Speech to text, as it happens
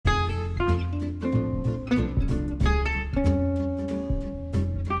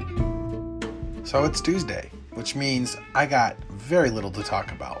So it's Tuesday, which means I got very little to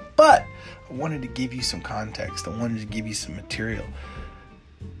talk about. But I wanted to give you some context. I wanted to give you some material.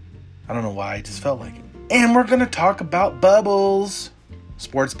 I don't know why, I just felt like it. And we're going to talk about bubbles.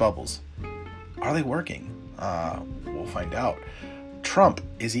 Sports bubbles. Are they working? We'll find out. Trump,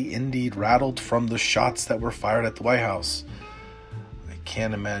 is he indeed rattled from the shots that were fired at the White House? I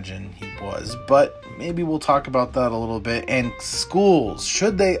can't imagine he was, but maybe we'll talk about that a little bit. And schools,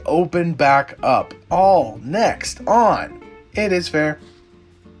 should they open back up? All next on It Is Fair,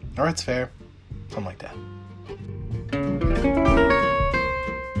 or It's Fair, something like that.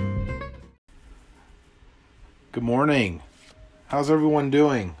 Good morning. How's everyone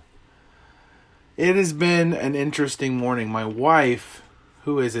doing? It has been an interesting morning. My wife,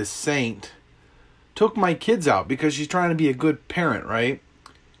 who is a saint, took my kids out because she's trying to be a good parent, right?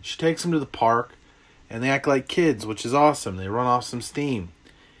 She takes them to the park, and they act like kids, which is awesome. They run off some steam.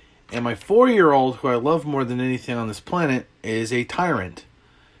 And my 4-year-old, who I love more than anything on this planet, is a tyrant.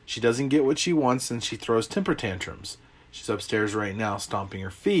 She doesn't get what she wants, and she throws temper tantrums. She's upstairs right now, stomping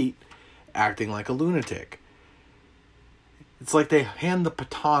her feet, acting like a lunatic. It's like they hand the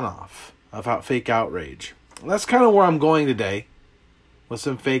baton off about fake outrage. And that's kind of where I'm going today, with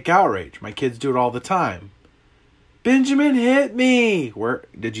some fake outrage. My kids do it all the time. Benjamin hit me.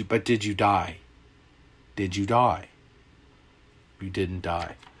 Did you die? Did you die? You didn't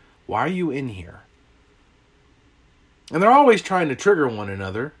die. Why are you in here? And they're always trying to trigger one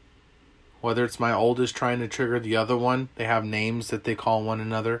another. Whether it's my oldest trying to trigger the other one. They have names that they call one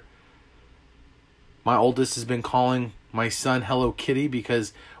another. My oldest has been calling my son Hello Kitty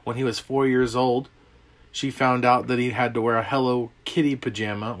because when he was 4 years old, she found out that he had to wear a Hello Kitty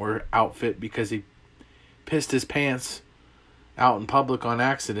pajama or outfit because he pissed his pants out in public on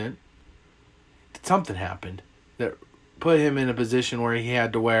accident. Something happened that put him in a position where he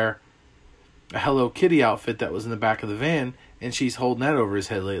had to wear a Hello Kitty outfit that was in the back of the van, and she's holding that over his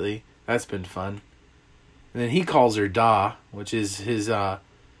head lately. That's been fun. And then he calls her Da, which is her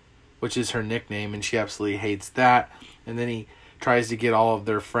nickname, and she absolutely hates that. And then he tries to get all of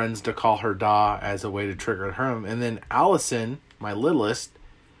their friends to call her Da as a way to trigger her. And then Allison, my littlest,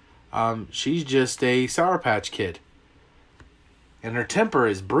 she's just a Sour Patch Kid. And her temper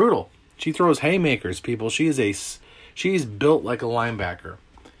is brutal. She throws haymakers, people. She's built like a linebacker.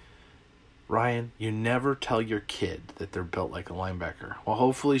 Ryan, you never tell your kid that they're built like a linebacker. Well,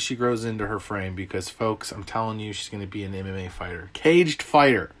 hopefully she grows into her frame because, folks, I'm telling you, she's going to be an MMA fighter. Caged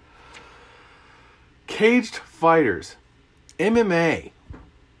fighter. Caged fighters. MMA.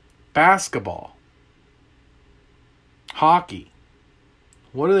 Basketball. Hockey.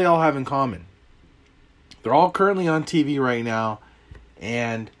 What do they all have in common? They're all currently on TV right now,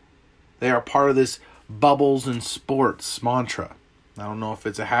 and they are part of this bubbles in sports mantra. I don't know if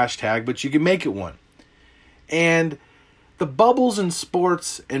it's a hashtag, but you can make it one. And the bubbles in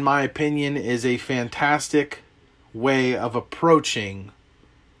sports, in my opinion, is a fantastic way of approaching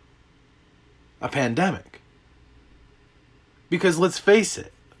a pandemic. Because let's face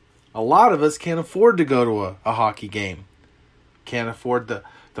it, a lot of us can't afford to go to a hockey game. Can't afford the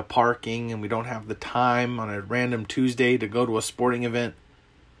parking, and we don't have the time on a random Tuesday to go to a sporting event.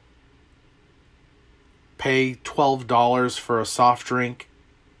 Pay $12 for a soft drink,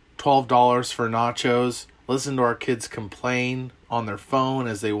 $12 for nachos, listen to our kids complain on their phone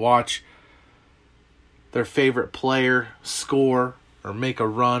as they watch their favorite player score or make a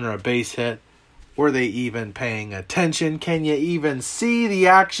run or a base hit. Were they even paying attention? Can you even see the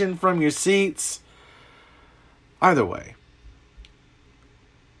action from your seats? Either way,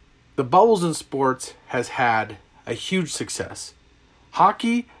 the bubbles in sports has had a huge success.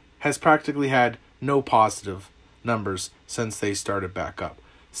 Hockey has practically had no positive numbers since they started back up.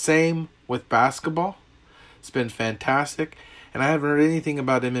 Same with basketball. It's been fantastic. And I haven't heard anything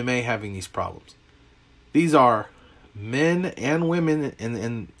about MMA having these problems. These are men and women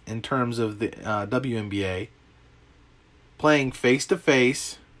in terms of the WNBA playing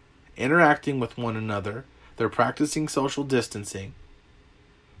face-to-face, interacting with one another. They're practicing social distancing.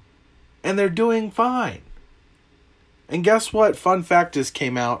 And they're doing fine. And guess what? Fun fact just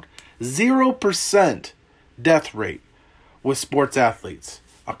came out. 0% death rate with sports athletes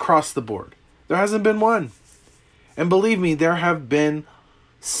across the board. There hasn't been one. And believe me, there have been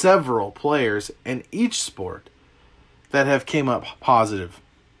several players in each sport that have came up positive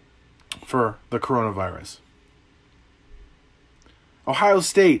for the coronavirus. Ohio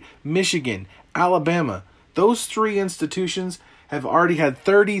State, Michigan, Alabama, those three institutions have already had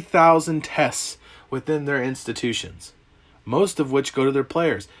 30,000 tests within their institutions, most of which go to their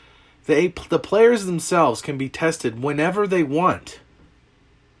players. The players themselves can be tested whenever they want.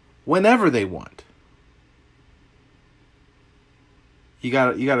 whenever they want. You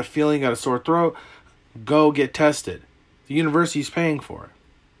got a feeling, you got a sore throat, go get tested. The university's paying for it.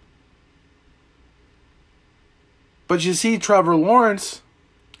 But you see Trevor Lawrence,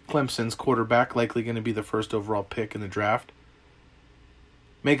 Clemson's quarterback, likely going to be the first overall pick in the draft,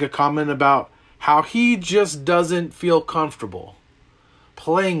 make a comment about how he just doesn't feel comfortable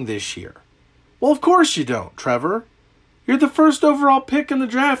playing this year. Well, of course you don't, Trevor. You're the first overall pick in the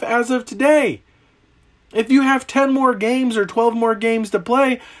draft as of today. If you have 10 more games or 12 more games to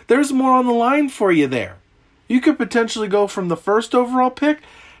play, there's more on the line for you there. You could potentially go from the first overall pick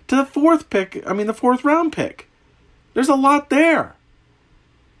to the fourth round pick. There's a lot there.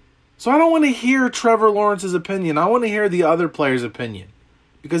 So I don't want to hear Trevor Lawrence's opinion. I want to hear the other players' opinion.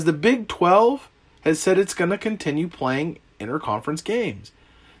 Because the Big 12 has said it's going to continue playing interconference games.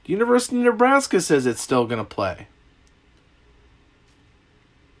 The University of Nebraska says it's still going to play.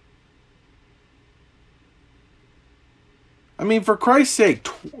 I mean, for Christ's sake,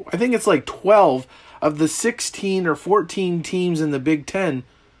 I think it's like 12 of the 16 or 14 teams in the Big 10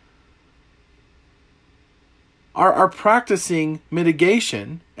 are practicing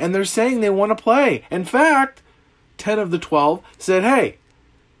mitigation, and they're saying they want to play. In fact, 10 of the 12 said, hey,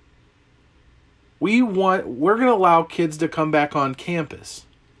 we're going to allow kids to come back on campus,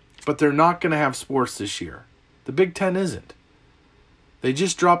 but they're not going to have sports this year. The Big 10 isn't. They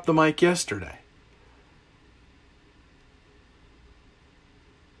just dropped the mic yesterday.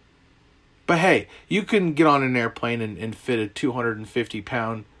 But hey, you can get on an airplane and fit a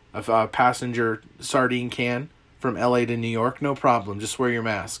 250-pound passenger sardine can from LA to New York, no problem. Just wear your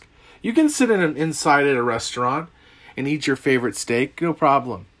mask. You can sit inside at a restaurant and eat your favorite steak, no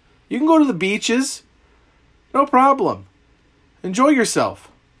problem. You can go to the beaches, no problem. Enjoy yourself.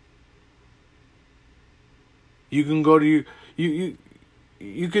 You can go to you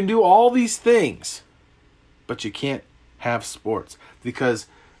can do all these things, but you can't have sports because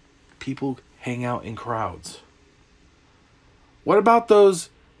people hang out in crowds. What about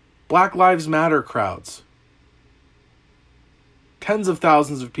those Black Lives Matter crowds? Tens of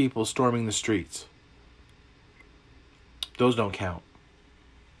thousands of people storming the streets. Those don't count.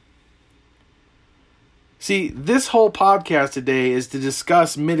 See, this whole podcast today is to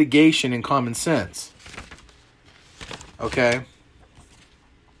discuss mitigation and common sense. Okay?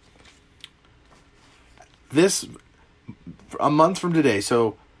 A month from today,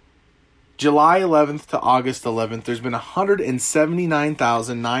 so July 11th to August 11th, there's been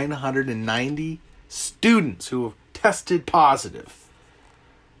 179,990 students who have tested positive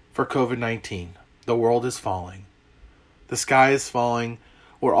for COVID-19. The world is falling. The sky is falling.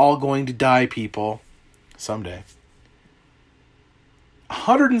 We're all going to die, people, someday.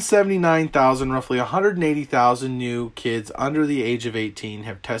 179,000, roughly 180,000 new kids under the age of 18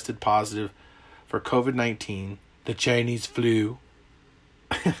 have tested positive for COVID-19, the Chinese flu.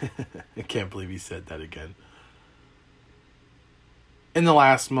 I can't believe he said that again. In the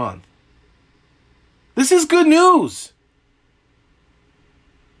last month. This is good news.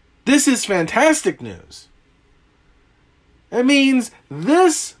 This is fantastic news. It means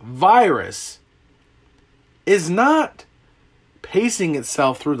this virus is not pacing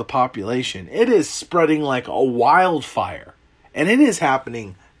itself through the population. It is spreading like a wildfire. And it is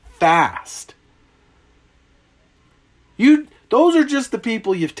happening fast. Those are just the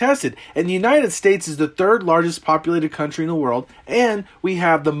people you've tested. And the United States is the third largest populated country in the world. And we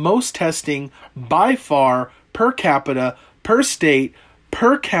have the most testing by far per capita, per state,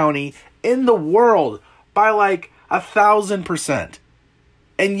 per county in the world by like 1,000%.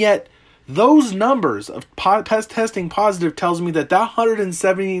 And yet those numbers of testing positive tells me that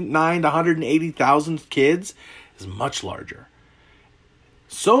 179 to 180,000 kids is much larger.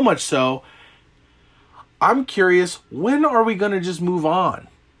 So much so, I'm curious, when are we going to just move on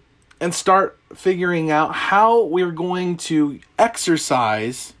and start figuring out how we're going to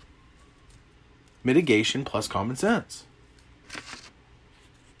exercise mitigation plus common sense?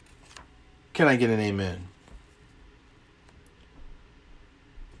 Can I get an amen?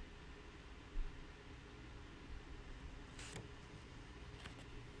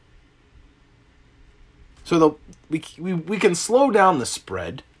 So we can slow down the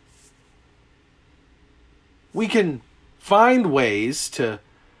spread. We can find ways to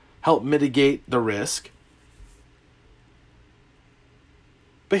help mitigate the risk.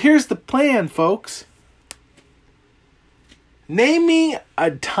 But here's the plan, folks. Name me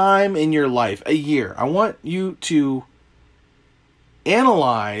a time in your life, a year. I want you to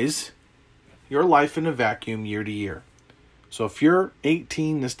analyze your life in a vacuum year to year. So if you're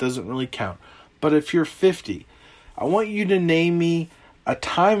 18, this doesn't really count. But if you're 50, I want you to name me a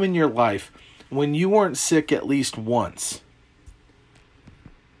time in your life when you weren't sick at least once?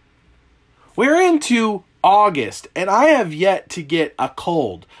 We're into August, and I have yet to get a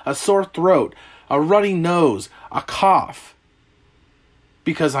cold, a sore throat, a runny nose, a cough,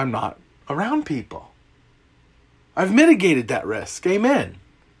 because I'm not around people. I've mitigated that risk. Amen.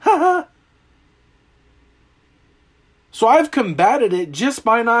 So I've combated it just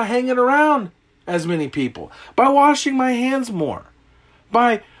by not hanging around as many people, by washing my hands more,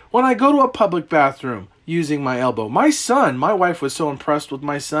 by when I go to a public bathroom using my elbow. My wife was so impressed with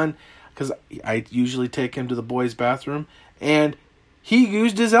my son because I usually take him to the boys' bathroom, and he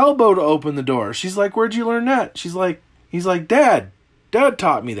used his elbow to open the door. She's like, "Where'd you learn that?" He's like, Dad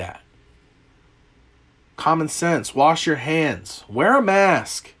taught me that. Common sense. Wash your hands. Wear a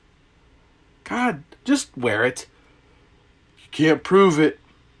mask. God, just wear it. You can't prove it.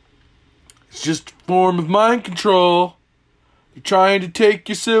 It's just a form of mind control. You're trying to take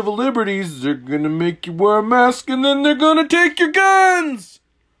your civil liberties. They're going to make you wear a mask, and then they're going to take your guns.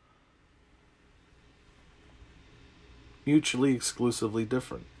 Mutually exclusively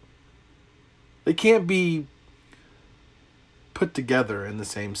different. They can't be put together in the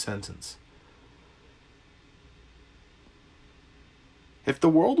same sentence. If the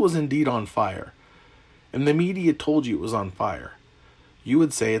world was indeed on fire, and the media told you it was on fire, you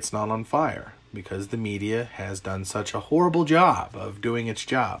would say it's not on fire, because the media has done such a horrible job of doing its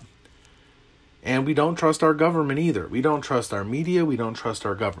job. And we don't trust our government either. We don't trust our media, we don't trust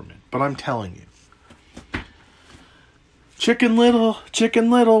our government. But I'm telling you, Chicken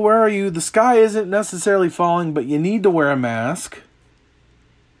Little, where are you? The sky isn't necessarily falling, but you need to wear a mask,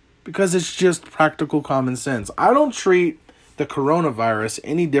 because it's just practical common sense. I don't treat the coronavirus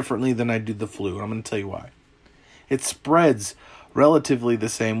any differently than I do the flu, and I'm going to tell you why. It spreads relatively the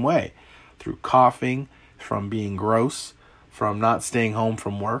same way, through coughing, from being gross, from not staying home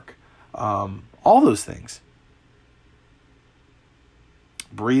from work, all those things.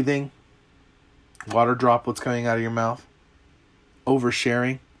 Breathing, water droplets coming out of your mouth,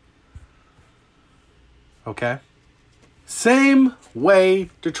 oversharing. Okay? Same way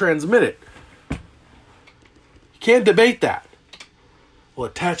to transmit it. You can't debate that. Well,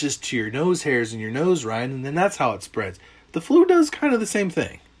 it attaches to your nose hairs in your nose, right? And then that's how it spreads. The flu does kind of the same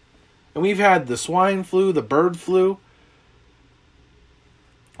thing. And we've had the swine flu, the bird flu.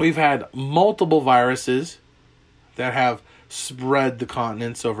 We've had multiple viruses that have spread the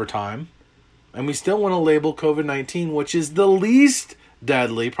continents over time. And we still want to label COVID-19, which is the least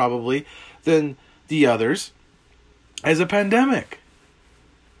deadly, probably, than the others, as a pandemic.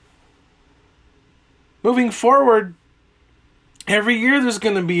 Moving forward, every year there's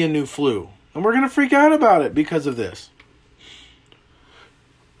going to be a new flu. And we're going to freak out about it because of this.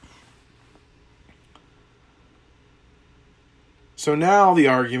 So now the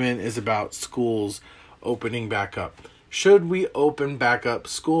argument is about schools opening back up. Should we open back up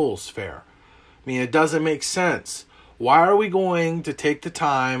schools fair? I mean, it doesn't make sense. Why are we going to take the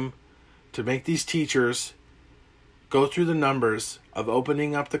time to make these teachers go through the numbers of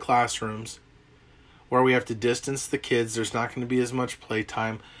opening up the classrooms where we have to distance the kids? There's not going to be as much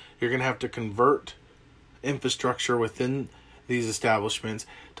playtime. You're going to have to convert infrastructure within these establishments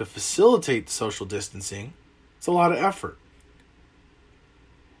to facilitate social distancing. It's a lot of effort.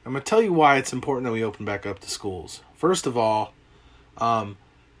 I'm going to tell you why it's important that we open back up the schools. First of all,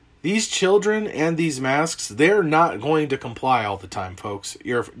 these children and these masks, they're not going to comply all the time, folks.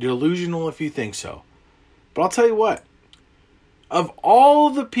 You're delusional if you think so. But I'll tell you what. Of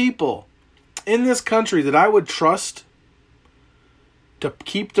all the people in this country that I would trust to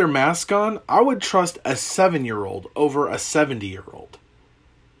keep their mask on, I would trust a 7-year-old over a 70-year-old.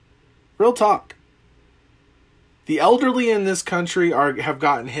 Real talk. The elderly in this country have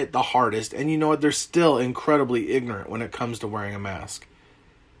gotten hit the hardest, and you know what? They're still incredibly ignorant when it comes to wearing a mask.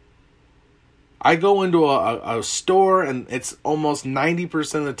 I go into a store, and it's almost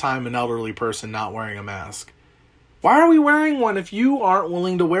 90% of the time an elderly person not wearing a mask. Why are we wearing one if you aren't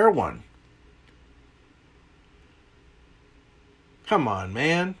willing to wear one? Come on,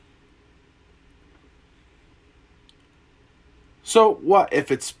 man. So what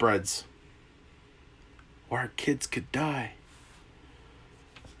if it spreads? Or our kids could die.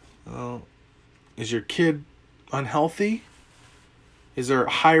 Is your kid unhealthy? Is there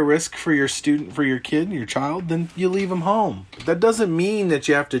high risk for your student, for your kid, your child? Then you leave them home. But that doesn't mean that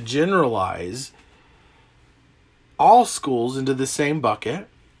you have to generalize all schools into the same bucket.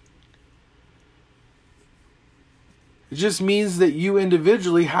 It just means that you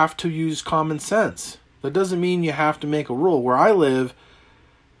individually have to use common sense. That doesn't mean you have to make a rule. Where I live,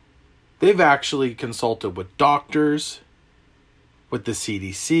 they've actually consulted with doctors, with the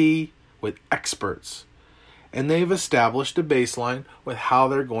CDC, with experts. And they've established a baseline with how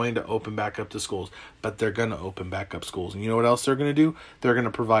they're going to open back up the schools. But they're going to open back up schools. And you know what else they're going to do? They're going to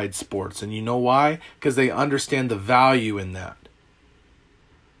provide sports. And you know why? Because they understand the value in that.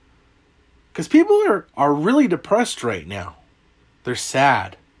 Because people are really depressed right now. They're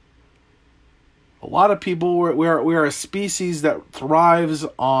sad. A lot of people, we are a species that thrives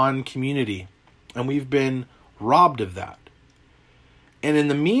on community. And we've been robbed of that. And in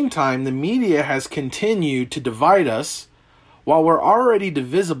the meantime, the media has continued to divide us while we're already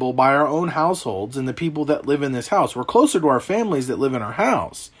divisible by our own households and the people that live in this house. We're closer to our families that live in our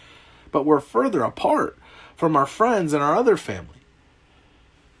house, but we're further apart from our friends and our other family.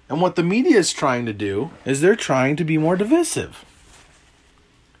 And what the media is trying to do is they're trying to be more divisive.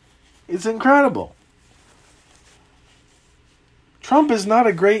 It's incredible. Trump is not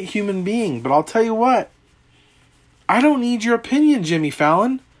a great human being, but I'll tell you what. I don't need your opinion, Jimmy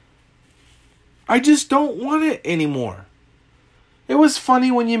Fallon. I just don't want it anymore. It was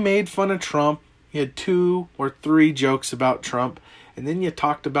funny when you made fun of Trump. You had 2 or 3 jokes about Trump, and then you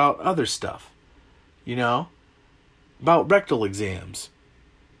talked about other stuff. You know? About rectal exams.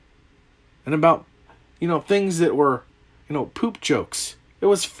 And about, things that were, poop jokes. It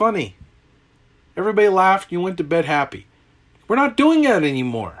was funny. Everybody laughed, you went to bed happy. We're not doing that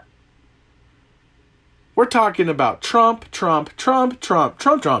anymore. We're talking about Trump.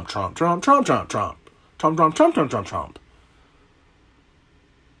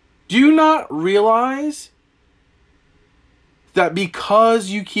 Do you not realize that because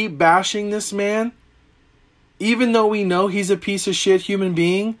you keep bashing this man, even though we know he's a piece of shit human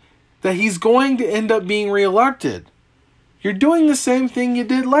being, that he's going to end up being reelected? You're doing the same thing you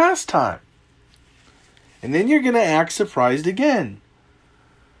did last time. And then you're going to act surprised again.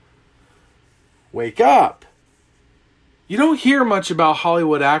 Wake up. You don't hear much about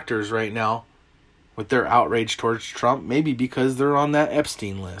Hollywood actors right now with their outrage towards Trump, maybe because they're on that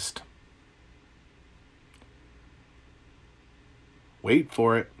Epstein list. Wait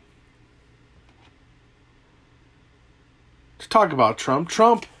for it. To talk about Trump,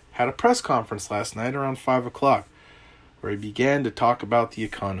 Trump had a press conference last night around 5 o'clock where he began to talk about the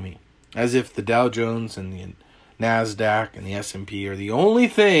economy, as if the Dow Jones and the NASDAQ and the S&P are the only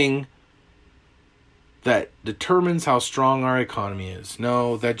thing that determines how strong our economy is.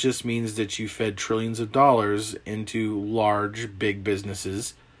 No, that just means that you fed trillions of dollars into large, big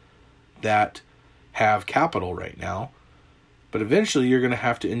businesses that have capital right now. But eventually you're going to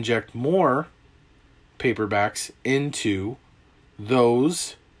have to inject more paperbacks into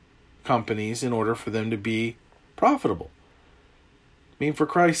those companies in order for them to be profitable. I mean, for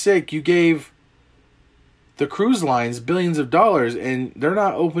Christ's sake, you gave the cruise lines billions of dollars, and they're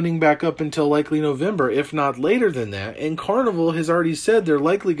not opening back up until likely November, if not later than that. And Carnival has already said they're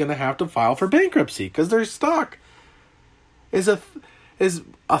likely going to have to file for bankruptcy because their stock is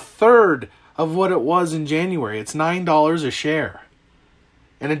a third of what it was in January. It's $9 a share.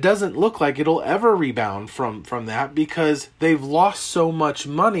 And it doesn't look like it'll ever rebound from that because they've lost so much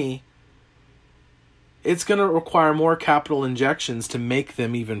money. It's going to require more capital injections to make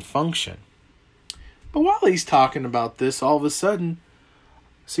them even function. But while he's talking about this, all of a sudden,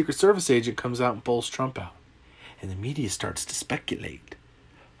 a Secret Service agent comes out and pulls Trump out. And the media starts to speculate.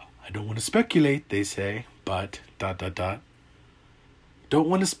 I don't want to speculate, they say, but ... Don't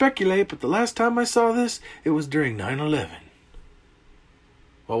want to speculate, but the last time I saw this, it was during 9/11.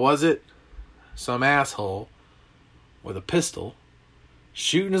 What was it? Some asshole with a pistol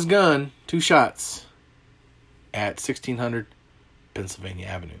shooting his gun, 2 shots, at 1600 Pennsylvania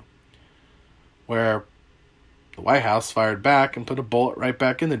Avenue, where the White House fired back and put a bullet right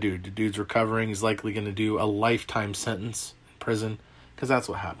back in the dude. The dude's recovering. He's likely going to do a lifetime sentence in prison, because that's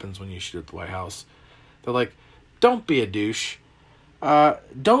what happens when you shoot at the White House. They're like, don't be a douche.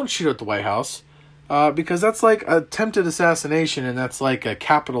 Don't shoot at the White House, because that's like attempted assassination, and that's like a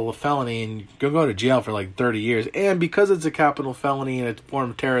capital felony, and you'll go to jail for like 30 years. And because it's a capital felony and it's a form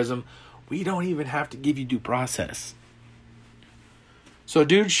of terrorism, we don't even have to give you due process. So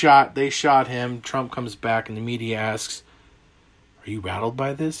dude shot, they shot him. Trump comes back and the media asks, are you rattled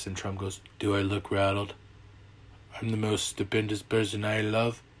by this? And Trump goes, do I look rattled? I'm the most stupendous person I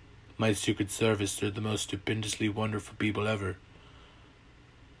love. My Secret Service are the most stupendously wonderful people ever.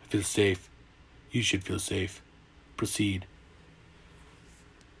 I feel safe. You should feel safe. Proceed.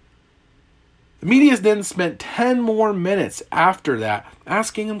 The media then spent 10 more minutes after that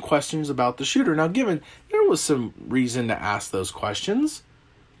asking him questions about the shooter. Now, given there was some reason to ask those questions,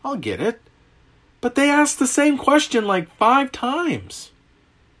 I'll get it. But they asked the same question like 5 times.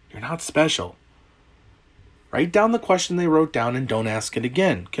 You're not special. Write down the question they wrote down and don't ask it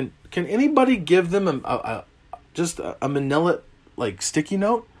again. Can anybody give them just a manila like sticky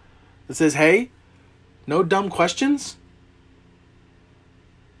note that says, "Hey, no dumb questions"?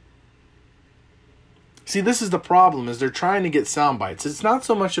 See, this is the problem, is they're trying to get sound bites. It's not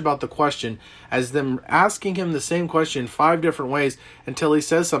so much about the question as them asking him the same question 5 different ways until he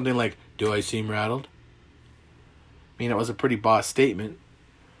says something like, "Do I seem rattled?" I mean, it was a pretty boss statement.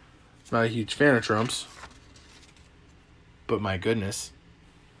 I'm not a huge fan of Trump's. But my goodness,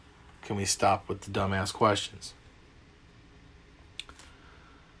 can we stop with the dumbass questions?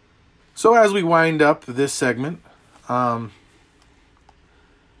 So as we wind up this segment,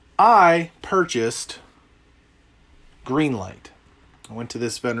 I purchased green light. I went to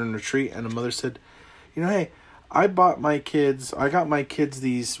this veteran retreat and a mother said, hey, I got my kids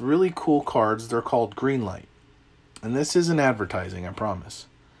these really cool cards. They're called green light. And this isn't advertising, I promise.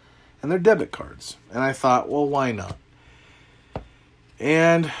 And they're debit cards. And I thought, well, why not?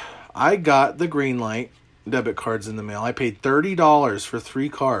 And I got the green light debit cards in the mail. I paid $30 for 3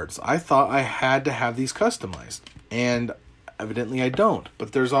 cards. I thought I had to have these customized. And evidently I don't.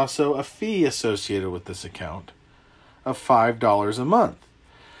 But there's also a fee associated with this account of $5 a month.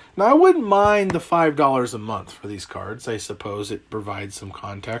 Now, I wouldn't mind the $5 a month for these cards. I suppose it provides some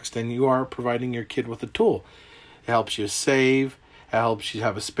context, and you are providing your kid with a tool. It helps you save, it helps you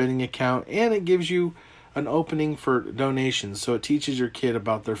have a spending account, and it gives you an opening for donations. So it teaches your kid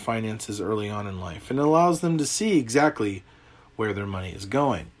about their finances early on in life, and it allows them to see exactly where their money is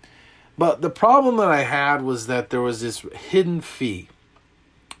going. But the problem that I had was that there was this hidden fee.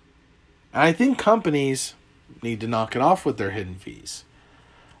 And I think companies need to knock it off with their hidden fees.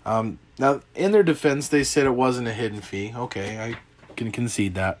 Now, in their defense, they said it wasn't a hidden fee. Okay, I can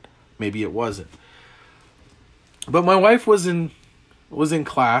concede that. Maybe it wasn't. But my wife was in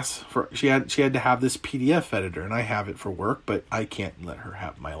class for she had to have this PDF editor, and I have it for work, but I can't let her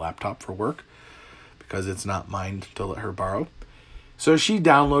have my laptop for work because it's not mine to let her borrow. So she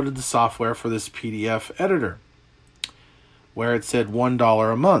downloaded the software for this PDF editor where it said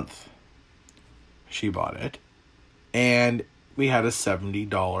 $1 a month. She bought it, and we had a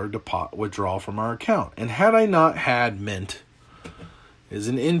 $70 withdrawal from our account. And had I not had Mint, is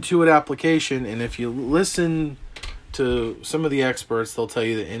an Intuit application, and if you listen to some of the experts, they'll tell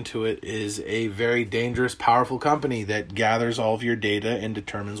you that Intuit is a very dangerous, powerful company that gathers all of your data and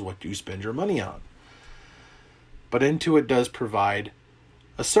determines what you spend your money on. But Intuit does provide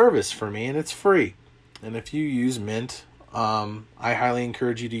a service for me, and it's free. And if you use Mint, I highly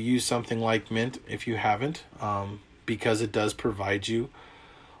encourage you to use something like Mint if you haven't, because it does provide you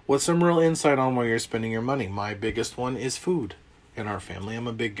with some real insight on where you're spending your money. My biggest one is food in our family. I'm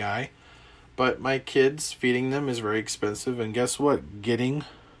a big guy, but my kids, feeding them is very expensive. And guess what? Getting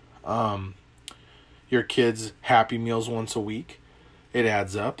your kids Happy Meals once a week, it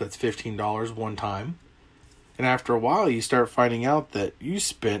adds up. That's $15 one time. And after a while, you start finding out that you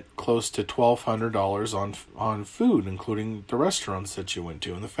spent close to $1,200 on food, including the restaurants that you went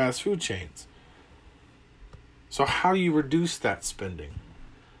to and the fast food chains. So how do you reduce that spending?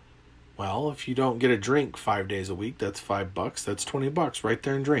 Well, if you don't get a drink 5 days a week, that's $5. That's $20 right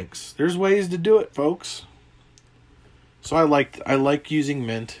there in drinks. There's ways to do it, folks. So I like using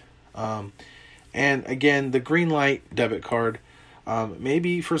Mint. And again, the green light debit card.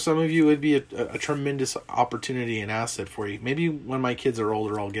 Maybe for some of you, it'd be a tremendous opportunity and asset for you. Maybe when my kids are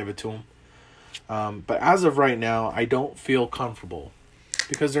older, I'll give it to them. But as of right now, I don't feel comfortable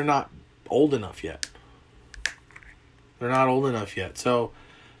because they're not old enough yet. They're not old enough yet. So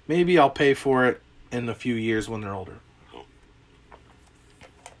maybe I'll pay for it in a few years when they're older.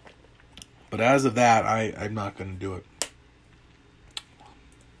 But as of that, I'm not going to do it.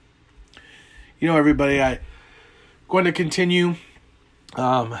 Everybody, I'm going to continue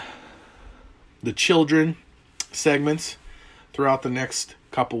the children segments throughout the next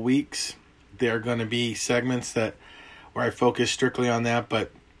couple weeks. They're going to be segments where I focus strictly on that.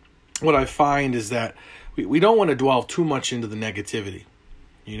 But what I find is that we don't want to dwell too much into the negativity.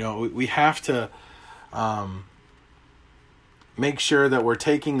 We have to make sure that we're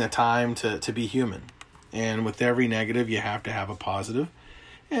taking the time to be human. And with every negative, you have to have a positive.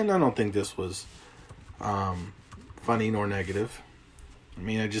 And I don't think this was funny nor negative. I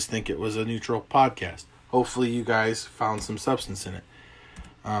mean, I just think it was a neutral podcast. Hopefully you guys found some substance in it.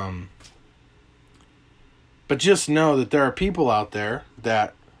 But just know that there are people out there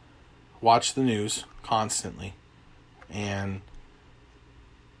that watch the news constantly. And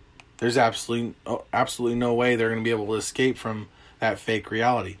there's absolutely no way they're going to be able to escape from that fake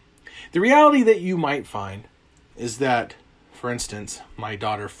reality. The reality that you might find is that, for instance, my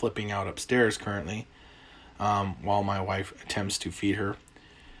daughter flipping out upstairs currently, while my wife attempts to feed her,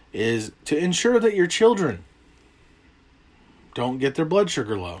 is to ensure that your children don't get their blood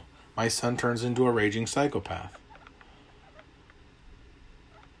sugar low. My son turns into a raging psychopath.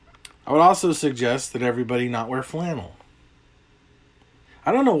 I would also suggest that everybody not wear flannel.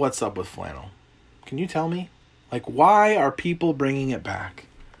 I don't know what's up with flannel. Can you tell me? Like, why are people bringing it back?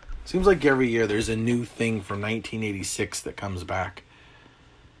 Seems like every year there's a new thing from 1986 that comes back.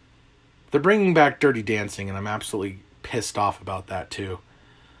 They're bringing back Dirty Dancing, and I'm absolutely pissed off about that too.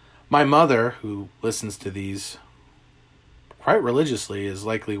 My mother, who listens to these quite religiously, is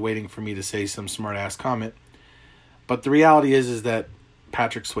likely waiting for me to say some smart-ass comment. But the reality is that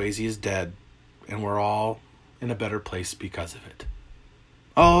Patrick Swayze is dead, and we're all in a better place because of it.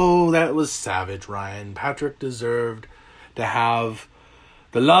 Oh, that was savage, Ryan. Patrick deserved to have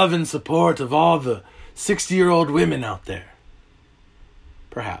the love and support of all the 60-year-old women out there.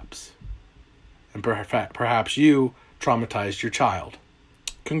 Perhaps. And perhaps you traumatized your child.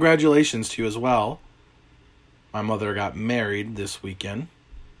 Congratulations to you as well. My mother got married this weekend.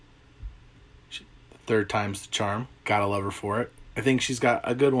 Third time's the charm. Gotta love her for it. I think she's got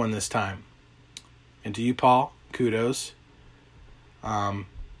a good one this time. And to you, Paul, kudos.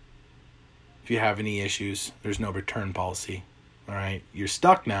 If you have any issues, there's no return policy. All right? You're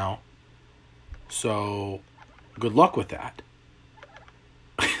stuck now. So, good luck with that.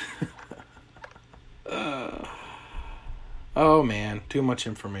 Oh, man. Too much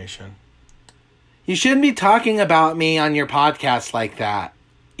information. You shouldn't be talking about me on your podcast like that.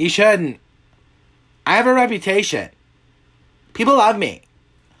 You shouldn't. I have a reputation. People love me.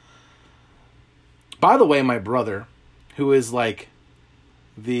 By the way, my brother, who is like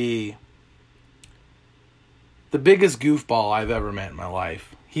the biggest goofball I've ever met in my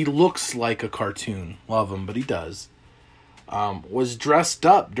life. He looks like a cartoon. Love him, but he does. Was dressed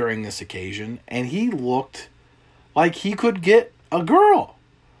up during this occasion, and he looked like he could get a girl.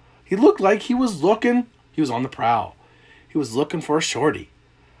 He looked like he was on the prowl. He was looking for a shorty.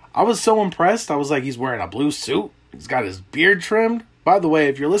 I was so impressed. I was like, he's wearing a blue suit. He's got his beard trimmed. By the way,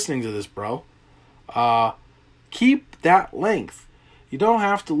 if you're listening to this, bro, keep that length. You don't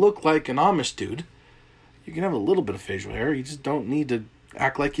have to look like an Amish dude. You can have a little bit of facial hair. You just don't need to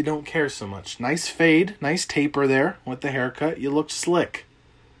act like you don't care so much. Nice fade, nice taper there with the haircut. You look slick.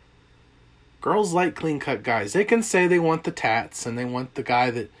 Girls like clean-cut guys. They can say they want the tats and they want the guy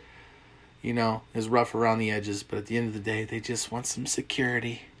that, you know, is rough around the edges. But at the end of the day, they just want some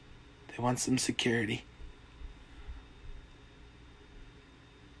security. They want some security.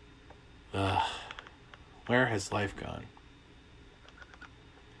 Ugh. Where has life gone?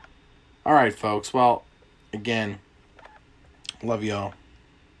 All right, folks. Well, again, love y'all.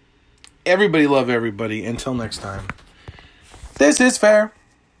 Everybody love everybody. Until next time. This is fair.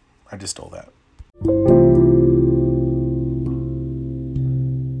 I just stole that.